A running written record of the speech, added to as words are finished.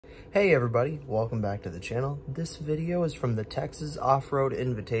Hey everybody, welcome back to the channel. This video is from the Texas Off-road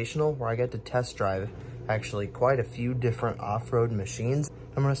Invitational, where I get to test drive actually quite a few different off-road machines.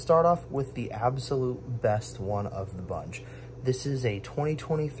 I'm going to start off with the absolute best one of the bunch. This is a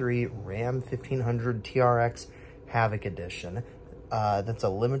 2023 Ram 1500 TRX Havoc Edition. That's a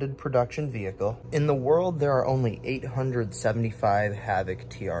limited production vehicle. In the world, there are only 875 Havoc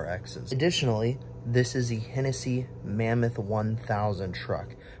TRXs. Additionally, this is a Hennessey Mammoth 1000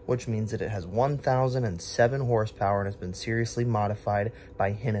 truck, which means that it has 1,007 horsepower and has been seriously modified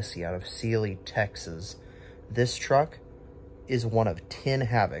by Hennessey out of Sealy, Texas. This truck is one of 10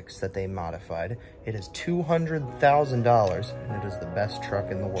 Havocs that they modified. It is $200,000 and it is the best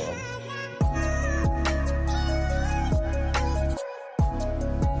truck in the world.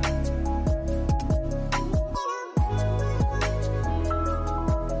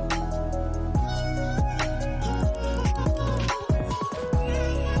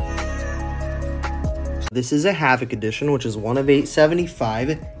 This is a Havoc edition, which is one of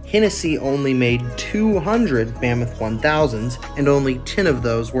 875. Hennessey only made 200 Mammoth 1000s, and only 10 of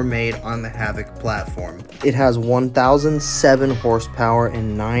those were made on the Havoc platform. It has 1,007 horsepower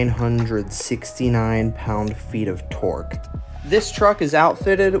and 969 pound-feet of torque. This truck is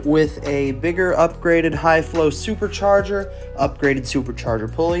outfitted with a bigger upgraded high-flow supercharger, upgraded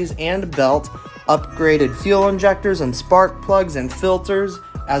supercharger pulleys and belt, upgraded fuel injectors and spark plugs and filters,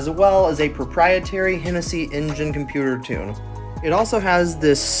 as well as a proprietary Hennessey engine computer tune. It also has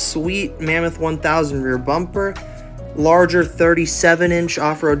this sweet Mammoth 1000 rear bumper, larger 37-inch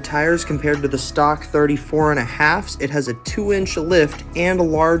off-road tires compared to the stock 34.5s. It has a 2-inch lift and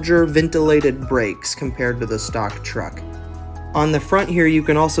larger ventilated brakes compared to the stock truck. On the front here, you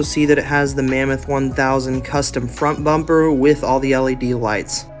can also see that it has the Mammoth 1000 custom front bumper with all the LED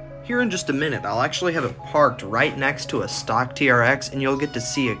lights. Here in just a minute, I'll actually have it parked right next to a stock TRX, and you'll get to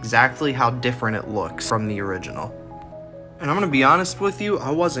see exactly how different it looks from the original. And I'm going to be honest with you,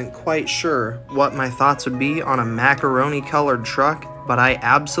 I wasn't quite sure what my thoughts would be on a macaroni colored truck, but I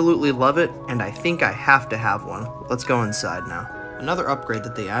absolutely love it, and I think I have to have one. Let's go inside now. Another upgrade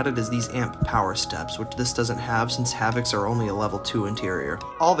that they added is these amp power steps, which this doesn't have since Havocs are only a level 2 interior.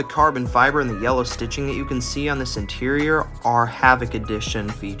 All the carbon fiber and the yellow stitching that you can see on this interior are Havoc Edition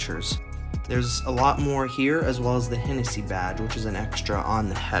features. There's a lot more here, as well as the Hennessey badge, which is an extra on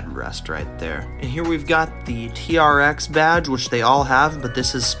the headrest right there. And here we've got the TRX badge, which they all have, but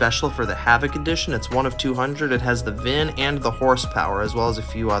this is special for the Havoc Edition. It's one of 200. It has the VIN and the horsepower, as well as a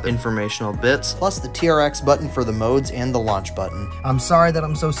few other informational bits, plus the TRX button for the modes and the launch button. I'm sorry that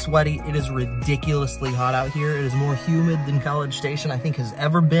I'm so sweaty. It is ridiculously hot out here. It is more humid than College Station, I think, has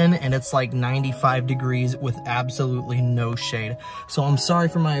ever been, and it's like 95 degrees with absolutely no shade. So I'm sorry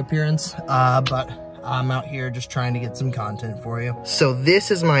for my appearance. But I'm out here just trying to get some content for you. So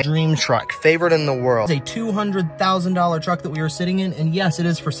this is my dream truck, favorite in the world. It's a $200,000 truck that we were sitting in, and yes, it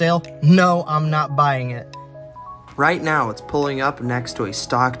is for sale. No, I'm not buying it. Right now, it's pulling up next to a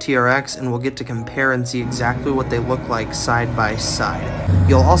stock TRX, and we'll get to compare and see exactly what they look like side by side.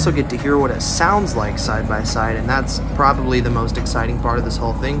 You'll also get to hear what it sounds like side by side, and that's probably the most exciting part of this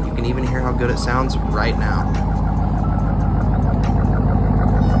whole thing. You can even hear how good it sounds right now.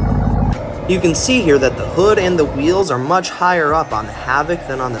 You can see here that the hood and the wheels are much higher up on the Havoc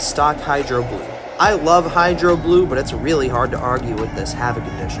than on the stock Hydro Blue. I love Hydro Blue, but it's really hard to argue with this Havoc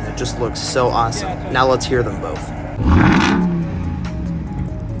Edition. It just looks so awesome. Now let's hear them both.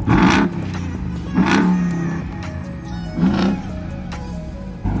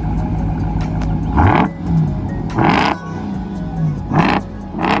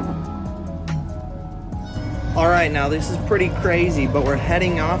 Alright, now this is pretty crazy, but we're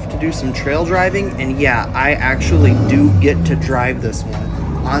heading off to do some trail driving, and yeah, I actually do get to drive this one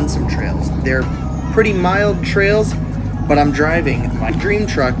on some trails. They're pretty mild trails, but I'm driving my dream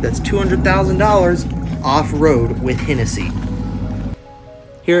truck that's $200,000 off-road with Hennessey.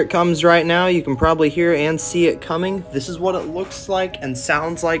 Here it comes right now. You can probably hear and see it coming. This is what it looks like and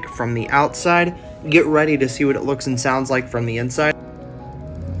sounds like from the outside. Get ready to see what it looks and sounds like from the inside.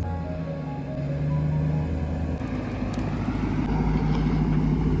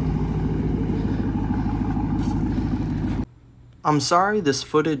 I'm sorry this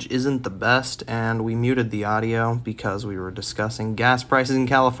footage isn't the best, and we muted the audio because we were discussing gas prices in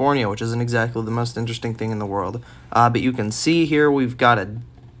California, which isn't exactly the most interesting thing in the world. But you can see here we've got a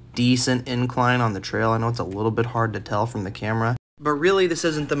decent incline on the trail. I know it's a little bit hard to tell from the camera, but really this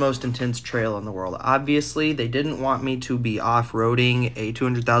isn't the most intense trail in the world. Obviously, they didn't want me to be off-roading a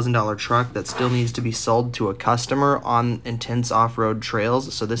 $200,000 truck that still needs to be sold to a customer on intense off-road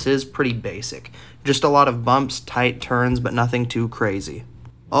trails, so this is pretty basic. Just a lot of bumps, tight turns, but nothing too crazy.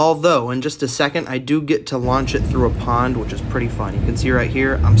 Although, in just a second, I do get to launch it through a pond, which is pretty fun. You can see right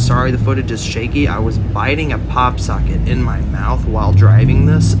here, I'm sorry the footage is shaky. I was biting a pop socket in my mouth while driving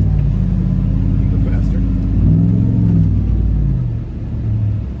this.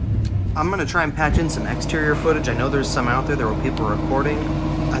 I'm gonna try and patch in some exterior footage. I know there's some out there were people recording.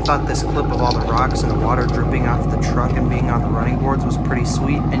 I thought this clip of all the rocks and the water dripping off the truck and being on the running boards was pretty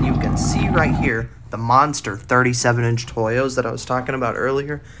sweet. And you can see right here, the monster 37-inch Toyos that I was talking about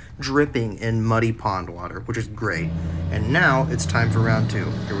earlier, dripping in muddy pond water, which is great. And now it's time for round 2.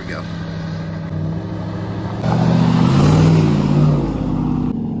 Here we go.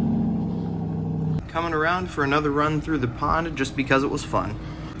 Coming around for another run through the pond just because it was fun.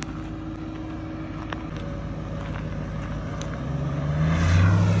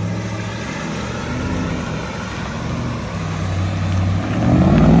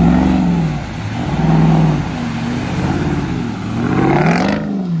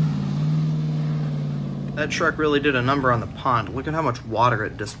 That truck really did a number on the pond. Look at how much water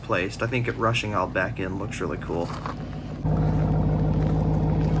it displaced. I think it rushing all back in looks really cool.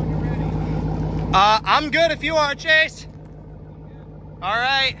 I'm good if you are, Chase. All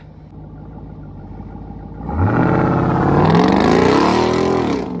right.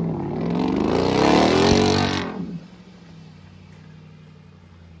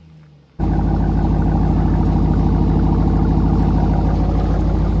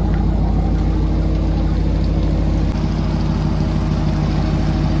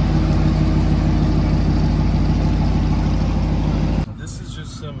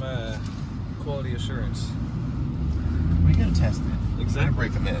 Quality assurance. We gotta test it. Exactly.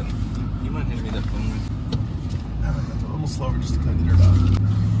 Break them in. You might hand me that phone. A little slower just to clean the dirt off.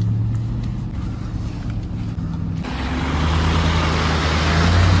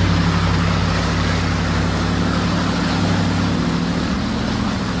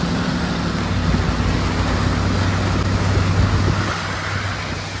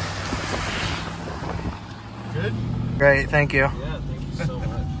 Good? Great, thank you. Yeah, thank you so much.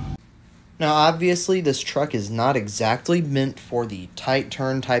 Now, obviously, this truck is not exactly meant for the tight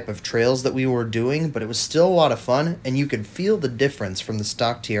turn type of trails that we were doing, but it was still a lot of fun, and you could feel the difference from the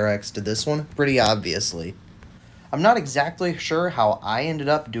stock TRX to this one pretty obviously. I'm not exactly sure how I ended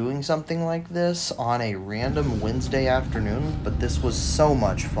up doing something like this on a random Wednesday afternoon, but this was so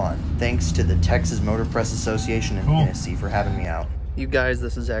much fun. Thanks to the Texas Motorpress Association in Hennessey for having me out. You guys,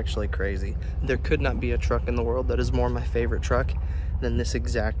 this is actually crazy. There could not be a truck in the world that is more my favorite truck than this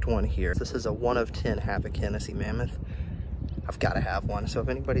exact one here. This is a 1 of 10 Havoc Hennessey Mammoth. I've got to have one, so if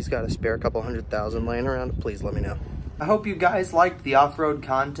anybody's got a spare couple $100,000 laying around, please let me know. I hope you guys liked the off-road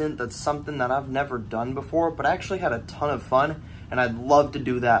content. That's something that I've never done before, but I actually had a ton of fun, and I'd love to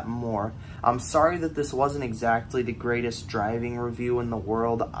do that more. I'm sorry that this wasn't exactly the greatest driving review in the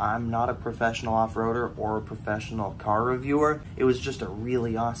world. I'm not a professional off-roader or a professional car reviewer. It was just a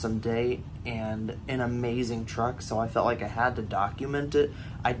really awesome day and an amazing truck, so I felt like I had to document it.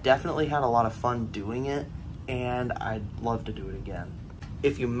 I definitely had a lot of fun doing it, and I'd love to do it again.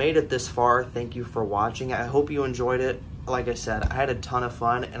 If you made it this far, thank you for watching. I hope you enjoyed it. Like I said, I had a ton of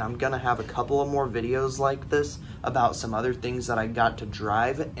fun, and I'm gonna have a couple of more videos like this about some other things that I got to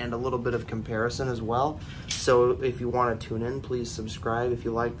drive and a little bit of comparison as well. So if you want to tune in, please subscribe. If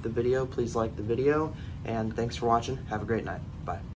you liked the video, please like the video, and thanks for watching. Have a great night. Bye.